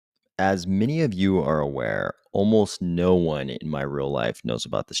As many of you are aware, almost no one in my real life knows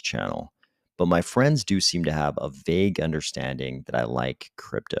about this channel, but my friends do seem to have a vague understanding that I like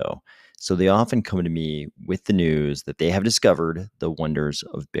crypto. So they often come to me with the news that they have discovered the wonders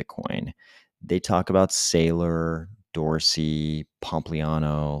of Bitcoin. They talk about Saylor, Dorsey,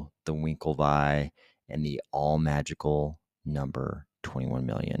 Pompliano, the Winkelvii, and the all magical number 21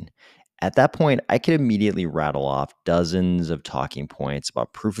 million. At that point, I could immediately rattle off dozens of talking points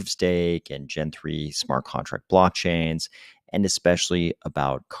about proof of stake and Gen 3 smart contract blockchains, and especially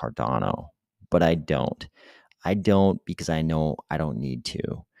about Cardano. But I don't. I don't because I know I don't need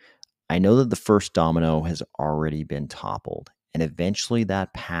to. I know that the first domino has already been toppled, and eventually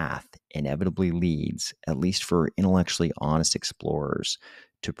that path inevitably leads, at least for intellectually honest explorers,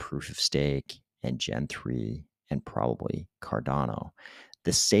 to proof of stake and Gen 3 and probably Cardano. The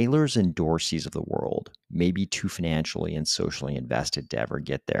Saylors and Dorseys of the world may be too financially and socially invested to ever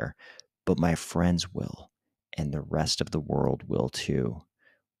get there, but my friends will, and the rest of the world will too.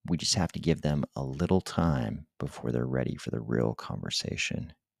 We just have to give them a little time before they're ready for the real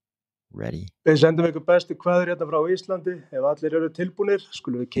conversation. Ready? Við sendum ykkur bestu kveðjur hérna frá Íslandi. Ef allir eru tilbúnir,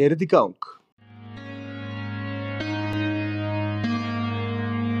 skulum við keyra þetta í gang.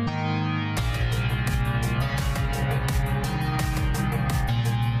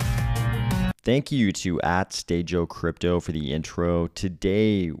 Thank you to @Stajo Crypto for the intro.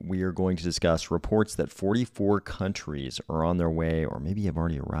 Today, we are going to discuss reports that 44 countries are on their way, or maybe have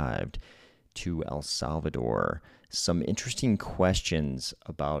already arrived, to El Salvador. Some interesting questions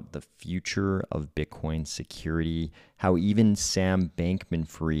about the future of Bitcoin security, how even Sam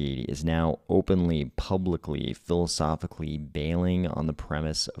Bankman-Fried is now openly, publicly, philosophically bailing on the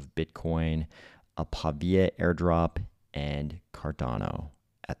premise of Bitcoin, a Pavia airdrop, and Cardano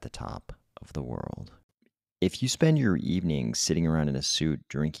at the top of the world. If you spend your evenings sitting around in a suit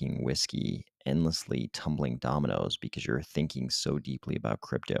drinking whiskey, endlessly tumbling dominoes because you're thinking so deeply about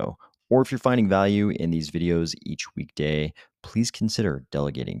crypto, or if you're finding value in these videos each weekday, please consider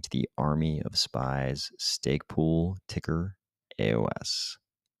delegating to the Army of Spies stake pool, ticker AOS.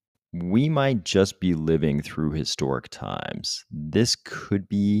 We might just be living through historic times. This could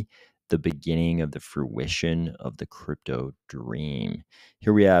be the beginning of the fruition of the crypto dream.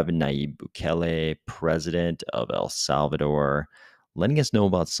 Here we have Nayib Bukele, president of El Salvador, letting us know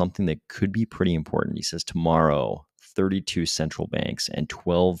about something that could be pretty important. He says tomorrow, 32 central banks and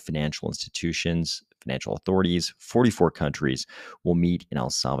 12 financial institutions, financial authorities, 44 countries will meet in El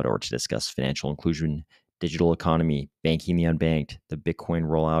Salvador to discuss financial inclusion, digital economy, banking the unbanked, the Bitcoin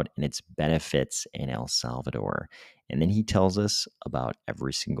rollout, and its benefits in El Salvador. And then he tells us about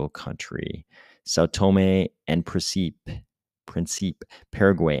every single country: Sao Tome and Principe,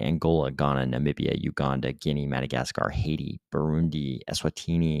 Paraguay, Angola, Ghana, Namibia, Uganda, Guinea, Madagascar, Haiti, Burundi,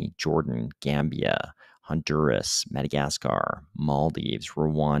 Eswatini, Jordan, Gambia, Honduras, Madagascar, Maldives,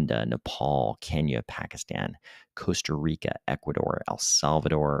 Rwanda, Nepal, Kenya, Pakistan, Costa Rica, Ecuador, El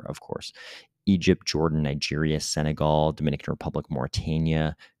Salvador, of course, Egypt, Jordan, Nigeria, Senegal, Dominican Republic,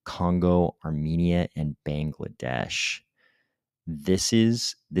 Mauritania, Congo, Armenia, and Bangladesh. This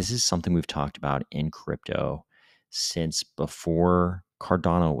is something we've talked about in crypto since before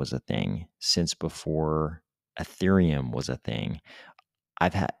Cardano was a thing, since before Ethereum was a thing.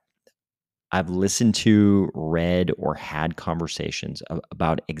 I've listened to, read, or had conversations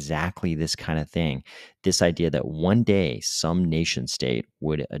about exactly this kind of thing. This idea that one day some nation state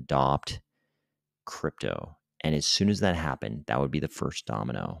would adopt crypto. And as soon as that happened, that would be the first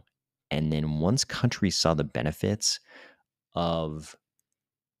domino. And then once countries saw the benefits of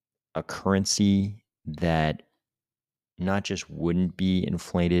a currency that not just wouldn't be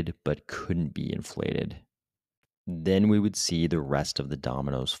inflated, but couldn't be inflated, then we would see the rest of the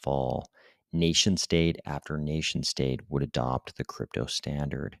dominoes fall. Nation state after nation state would adopt the crypto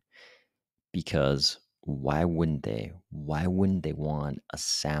standard. Because why wouldn't they? Why wouldn't they want a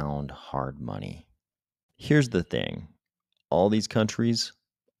sound, hard money? Here's the thing: all these countries,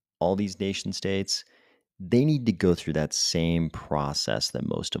 all these nation states, they need to go through that same process that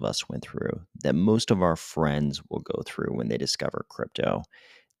most of us went through, that most of our friends will go through when they discover crypto.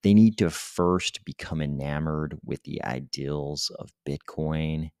 They need to first become enamored with the ideals of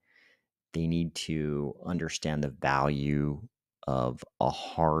Bitcoin. They need to understand the value of a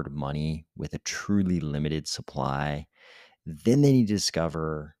hard money with a truly limited supply. Then they need to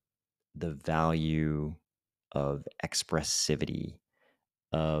discover the value of expressivity,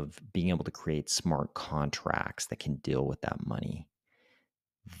 of being able to create smart contracts that can deal with that money.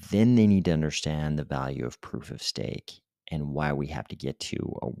 Then they need to understand the value of proof of stake and why we have to get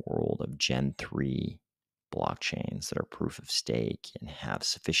to a world of Gen 3 blockchains that are proof of stake and have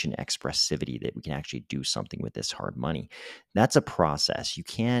sufficient expressivity that we can actually do something with this hard money. That's a process. You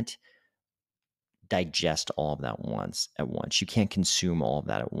can't digest all of that at once. You can't consume all of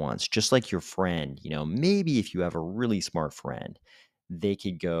that at once. Just like your friend, maybe if you have a really smart friend, they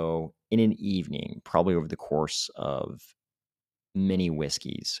could go in an evening, probably over the course of many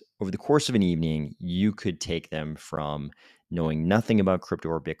whiskeys. Over the course of an evening, you could take them from knowing nothing about crypto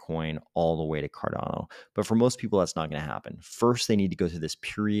or Bitcoin all the way to Cardano. But for most people, that's not going to happen. First, they need to go through this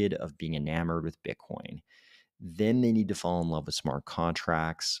period of being enamored with Bitcoin. Then they need to fall in love with smart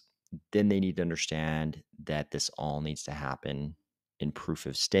contracts. Then they need to understand that this all needs to happen in proof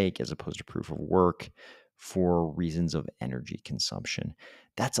of stake as opposed to proof of work for reasons of energy consumption.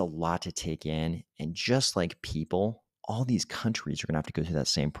 That's a lot to take in. And just like people, all these countries are going to have to go through that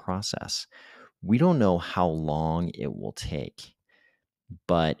same process. We don't know how long it will take,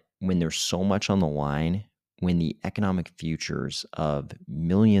 but when there's so much on the line, when the economic futures of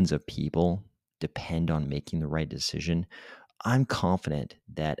millions of people depend on making the right decision, I'm confident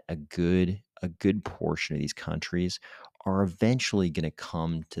that a good portion of these countries are eventually going to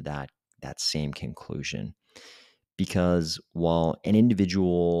come to that same conclusion. Because while an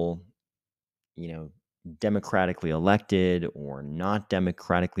individual, you know, democratically elected or not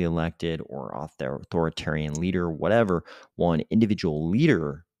democratically elected or authoritarian leader, whatever, while an individual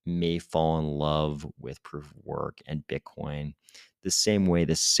leader may fall in love with proof of work and Bitcoin, the same way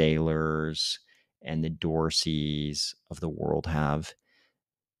the Saylors and the Dorseys of the world have,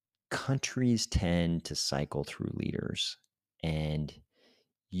 countries tend to cycle through leaders. And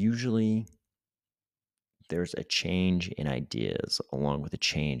usually there's a change in ideas along with a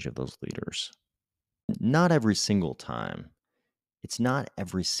change of those leaders. Not every single time. It's not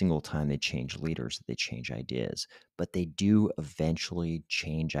every single time they change leaders that they change ideas, but they do eventually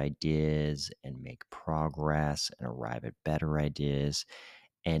change ideas and make progress and arrive at better ideas.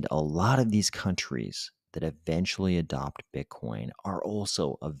 And a lot of these countries that eventually adopt Bitcoin are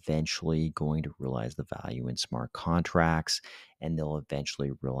also eventually going to realize the value in smart contracts, and they'll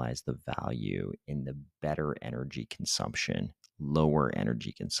eventually realize the value in the better energy consumption, lower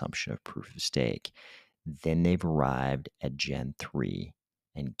energy consumption of proof of stake. Then they've arrived at Gen 3.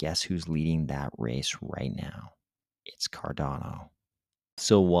 And guess who's leading that race right now? It's Cardano.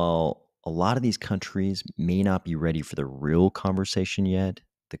 So while a lot of these countries may not be ready for the real conversation yet,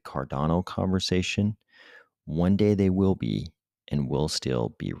 the Cardano conversation, one day they will be, and will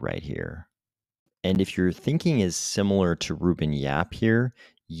still be right here. And if your thinking is similar to Ruben Yap here,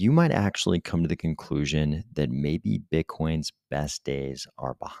 you might actually come to the conclusion that maybe Bitcoin's best days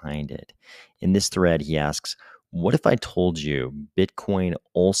are behind it. In this thread, he asks, what if I told you Bitcoin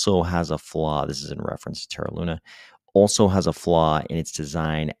also has a flaw? This is in reference to Terra Luna, also has a flaw in its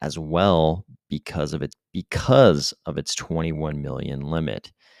design as well because of its 21 million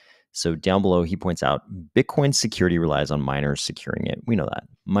limit. So down below, he points out Bitcoin's security relies on miners securing it. We know that.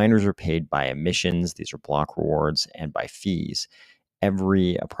 Miners are paid by emissions, these are block rewards, and by fees.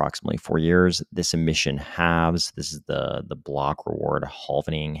 Every approximately 4 years, this emission halves. This is the block reward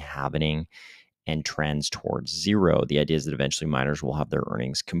halvening and trends towards zero. The idea is that eventually miners will have their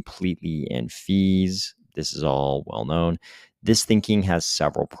earnings completely in fees. This is all well known. This thinking has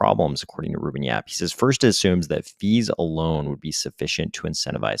several problems, according to Ruben Yap. He says, first, it assumes that fees alone would be sufficient to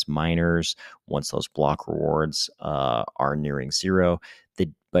incentivize miners once those block rewards are nearing zero.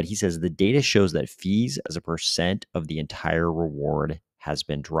 But he says the data shows that fees as a percent of the entire reward has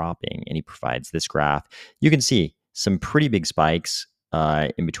been dropping. And he provides this graph. You can see some pretty big spikes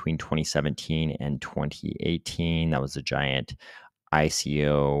in between 2017 and 2018. That was the giant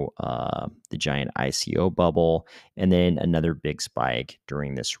ICO bubble, and then another big spike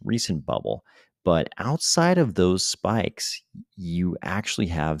during this recent bubble. But outside of those spikes, you actually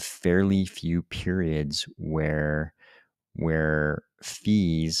have fairly few periods where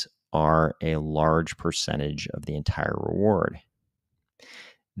fees are a large percentage of the entire reward.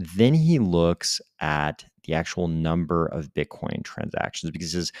 Then he looks at the actual number of Bitcoin transactions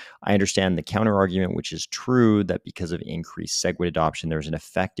because he says, I understand the counter argument, which is true, that because of increased SegWit adoption, there's an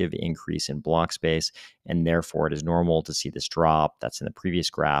effective increase in block space, and therefore it is normal to see this drop. That's in the previous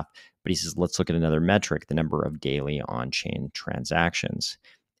graph. But he says, let's look at another metric, the number of daily on-chain transactions.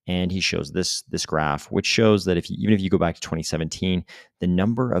 And he shows this graph, which shows that even if you go back to 2017, the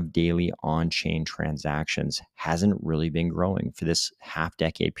number of daily on-chain transactions hasn't really been growing for this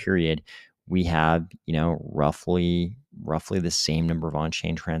half-decade period. We have, roughly the same number of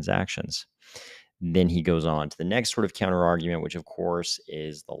on-chain transactions. Then he goes on to the next sort of counter argument, which of course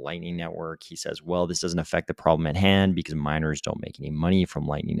is the Lightning Network. He says, well, this doesn't affect the problem at hand because miners don't make any money from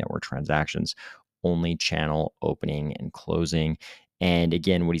Lightning Network transactions. only channel opening and closing. And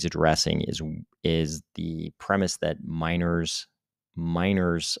again, what he's addressing is the premise that miners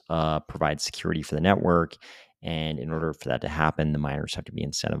provide security for the network, and in order for that to happen, the miners have to be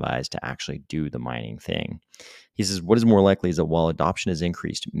incentivized to actually do the mining thing. He says, what is more likely is that while adoption has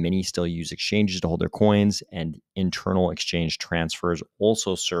increased, many still use exchanges to hold their coins, and internal exchange transfers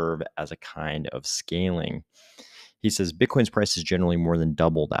also serve as a kind of scaling. He says Bitcoin's price has generally more than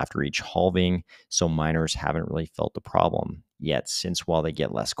doubled after each halving, so miners haven't really felt the problem. Yet, since while they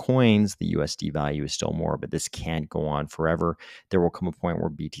get less coins, the USD value is still more, but this can't go on forever. There will come a point where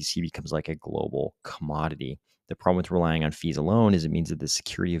BTC becomes like a global commodity. The problem with relying on fees alone is it means that the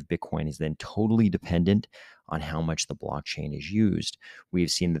security of Bitcoin is then totally dependent on how much the blockchain is used.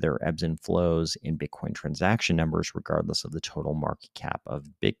 We've seen that there are ebbs and flows in Bitcoin transaction numbers regardless of the total market cap of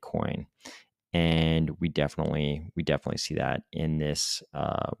Bitcoin. And we definitely see that in this.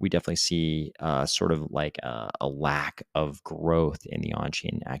 We definitely see sort of like a lack of growth in the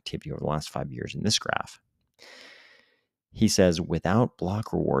on-chain activity over the last 5 years in this graph. He says, without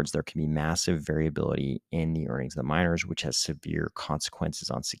block rewards, there can be massive variability in the earnings of the miners, which has severe consequences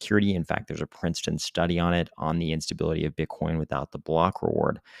on security. In fact, there's a Princeton study on it, on the instability of Bitcoin without the block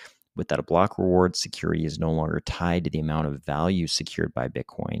reward. Without a block reward, security is no longer tied to the amount of value secured by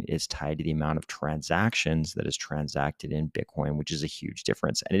Bitcoin. It is tied to the amount of transactions that is transacted in Bitcoin, which is a huge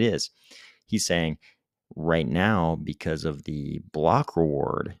difference. And it is. He's saying right now, because of the block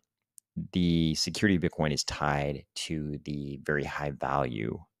reward, the security of Bitcoin is tied to the very high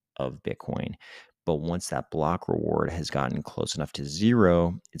value of Bitcoin. But once that block reward has gotten close enough to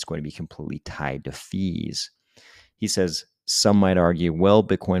zero, it's going to be completely tied to fees. He says some might argue, well,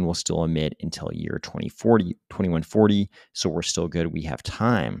 Bitcoin will still emit until year 2140, so we're still good. We have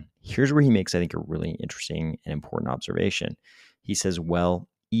time. Here's where he makes, I think, a really interesting and important observation. He says, well,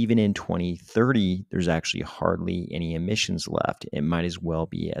 even in 2030, there's actually hardly any emissions left. It might as well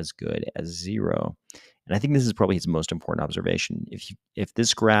be as good as zero. And I think this is probably his most important observation. If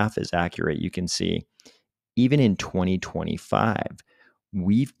this graph is accurate, you can see even in 2025,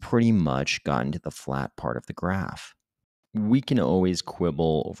 we've pretty much gotten to the flat part of the graph. We can always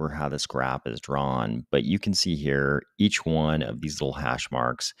quibble over how this graph is drawn, but you can see here each one of these little hash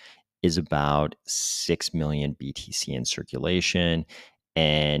marks is about 6 million BTC in circulation,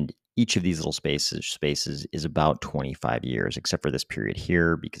 and each of these little spaces is about 25 years, except for this period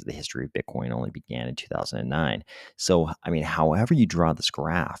here, because the history of Bitcoin only began in 2009. So, I mean, however you draw this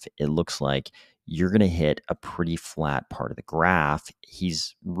graph, it looks like you're going to hit a pretty flat part of the graph.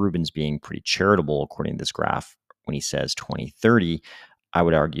 Rubin's being pretty charitable according to this graph when he says 2030. I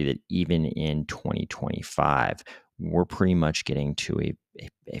would argue that even in 2025, we're pretty much getting to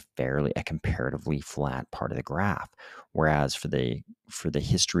a comparatively flat part of the graph. Whereas for the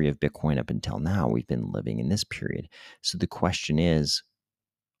history of Bitcoin up until now, we've been living in this period. So the question is,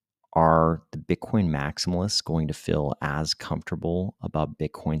 are the Bitcoin maximalists going to feel as comfortable about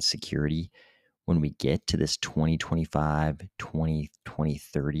Bitcoin security when we get to this 2025,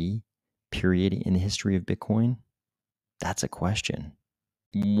 2030 period in the history of Bitcoin? That's a question.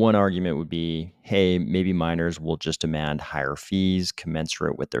 One argument would be, hey, maybe miners will just demand higher fees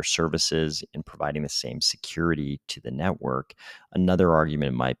commensurate with their services in providing the same security to the network. Another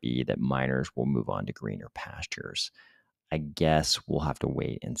argument might be that miners will move on to greener pastures. I guess we'll have to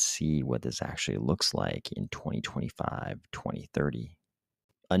wait and see what this actually looks like in 2025, 2030.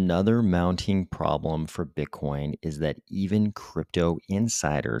 Another mounting problem for Bitcoin is that even crypto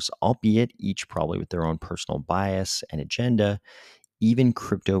insiders, albeit each probably with their own personal bias and agenda, even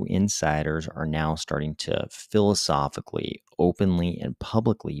crypto insiders are now starting to philosophically, openly, and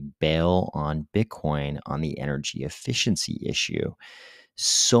publicly bail on Bitcoin on the energy efficiency issue.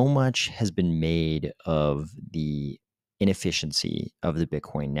 So much has been made of the inefficiency of the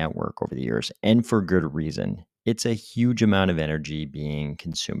Bitcoin network over the years, and for good reason. It's a huge amount of energy being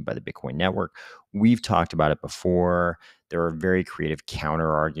consumed by the Bitcoin network. We've talked about it before. There are very creative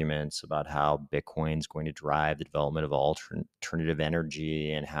counter arguments about how Bitcoin is going to drive the development of alternative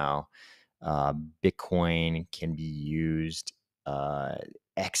energy, and how Bitcoin can be used,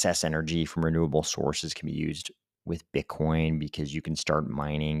 excess energy from renewable sources can be used with Bitcoin because you can start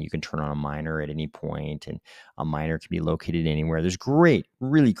mining. You can turn on a miner at any point, and a miner can be located anywhere. There's great,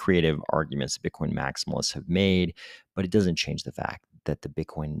 really creative arguments that Bitcoin maximalists have made, but it doesn't change the fact that the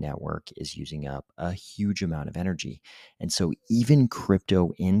Bitcoin network is using up a huge amount of energy. And so even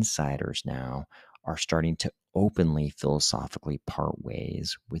crypto insiders now are starting to openly philosophically part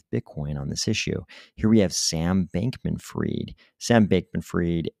ways with Bitcoin on this issue. Here we have Sam Bankman-Fried. Sam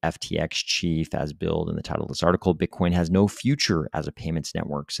Bankman-Fried, FTX chief, as billed in the title of this article, Bitcoin has no future as a payments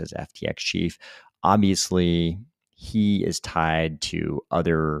network, says FTX chief. obviously, he is tied to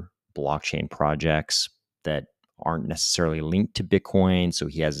other blockchain projects that aren't necessarily linked to Bitcoin. So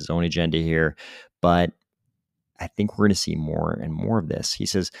he has his own agenda here. But I think we're going to see more and more of this. He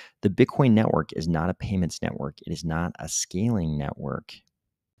says the Bitcoin network is not a payments network, it is not a scaling network.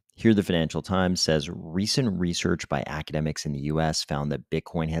 Here, the Financial Times says recent research by academics in the US found that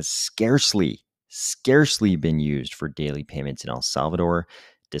Bitcoin has scarcely been used for daily payments in El Salvador,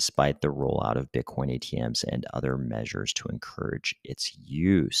 despite the rollout of Bitcoin ATMs and other measures to encourage its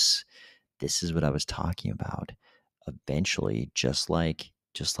use. This is what I was talking about. Eventually, just like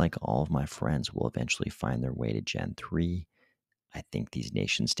all of my friends will eventually find their way to Gen 3, I think these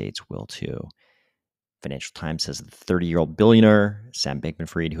nation states will too. Financial Times says the 30-year-old billionaire, Sam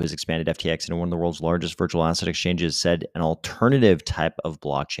Bankman-Fried, who has expanded FTX into one of the world's largest virtual asset exchanges, said an alternative type of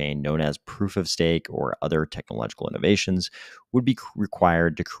blockchain known as proof of stake or other technological innovations would be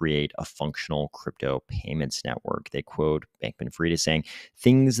required to create a functional crypto payments network. They quote Bankman-Fried as saying,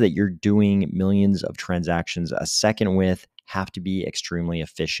 things that you're doing millions of transactions a second with have to be extremely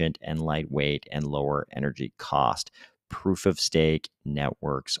efficient and lightweight and lower energy cost. Proof of stake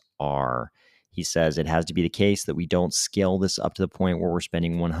networks are. He says it has to be the case that we don't scale this up to the point where we're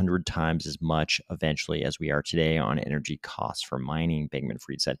spending 100 times as much eventually as we are today on energy costs for mining,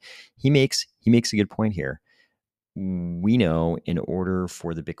 Bankman-Fried said. He makes a good point here. We know in order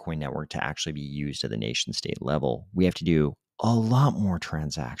for the Bitcoin network to actually be used at the nation state level, we have to do a lot more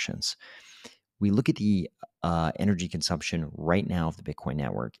transactions. We look at the energy consumption right now of the Bitcoin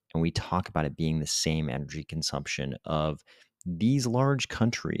network, and we talk about it being the same energy consumption of these large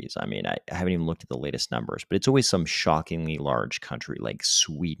countries. I mean, I haven't even looked at the latest numbers, but it's always some shockingly large country like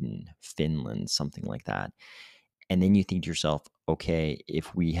Sweden, Finland, something like that. And then you think to yourself, okay,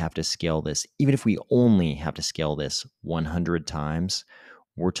 if we have to scale this, even if we only have to scale this 100 times,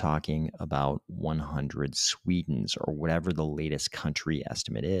 we're talking about 100 Swedens or whatever the latest country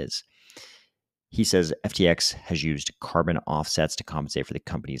estimate is. He says FTX has used carbon offsets to compensate for the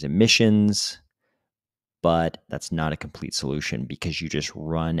company's emissions, but that's not a complete solution because you just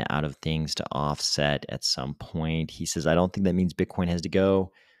run out of things to offset at some point. He says, I don't think that means Bitcoin has to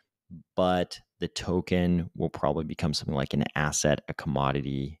go, but the token will probably become something like an asset, a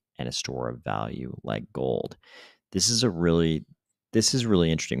commodity, and a store of value like gold. This is really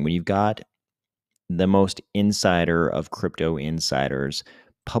interesting. When you've got the most insider of crypto insiders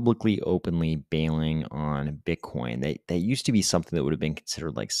publicly, openly bailing on Bitcoin. That used to be something that would have been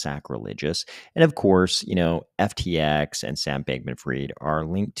considered like sacrilegious. And of course, FTX and Sam Bankman-Fried are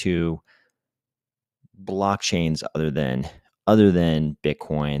linked to blockchains other than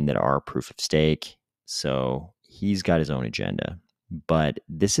Bitcoin that are proof of stake. So he's got his own agenda. But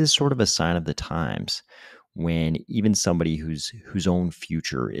this is sort of a sign of the times when even somebody whose own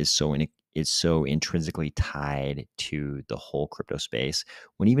future is so intrinsically tied to the whole crypto space,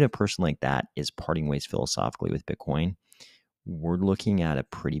 when even a person like that is parting ways philosophically with Bitcoin, we're looking at a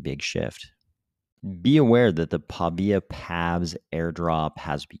pretty big shift. Be aware that the Pavia Pavs airdrop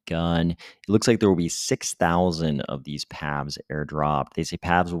has begun. It looks like there will be 6,000 of these Pavs airdropped. They say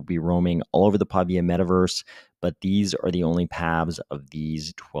Pavs will be roaming all over the Pavia metaverse, but these are the only Pavs of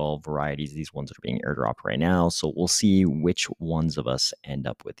these 12 varieties, these ones that are being airdropped right now. So we'll see which ones of us end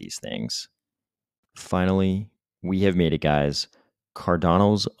up with these things. Finally, we have made it, guys.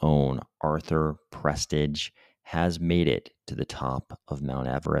 Cardano's own Arthur Prestige has made it to the top of Mount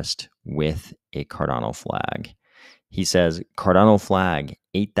Everest with a Cardano flag. He says, Cardano flag,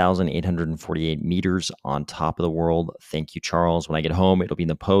 8,848 meters on top of the world. Thank you, Charles. When I get home, it'll be in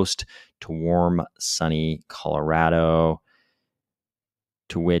the post to warm, sunny Colorado.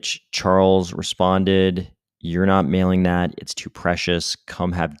 To which Charles responded, you're not mailing that. It's too precious.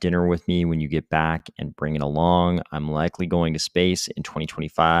 Come have dinner with me when you get back and bring it along. I'm likely going to space in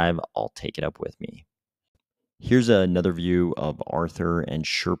 2025. I'll take it up with me. Here's another view of Arthur and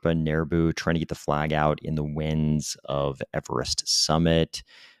Sherpa Nerbu trying to get the flag out in the winds of Everest Summit.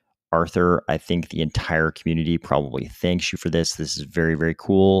 Arthur, I think the entire community probably thanks you for this. This is very, very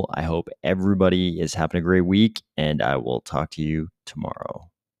cool. I hope everybody is having a great week, and I will talk to you tomorrow.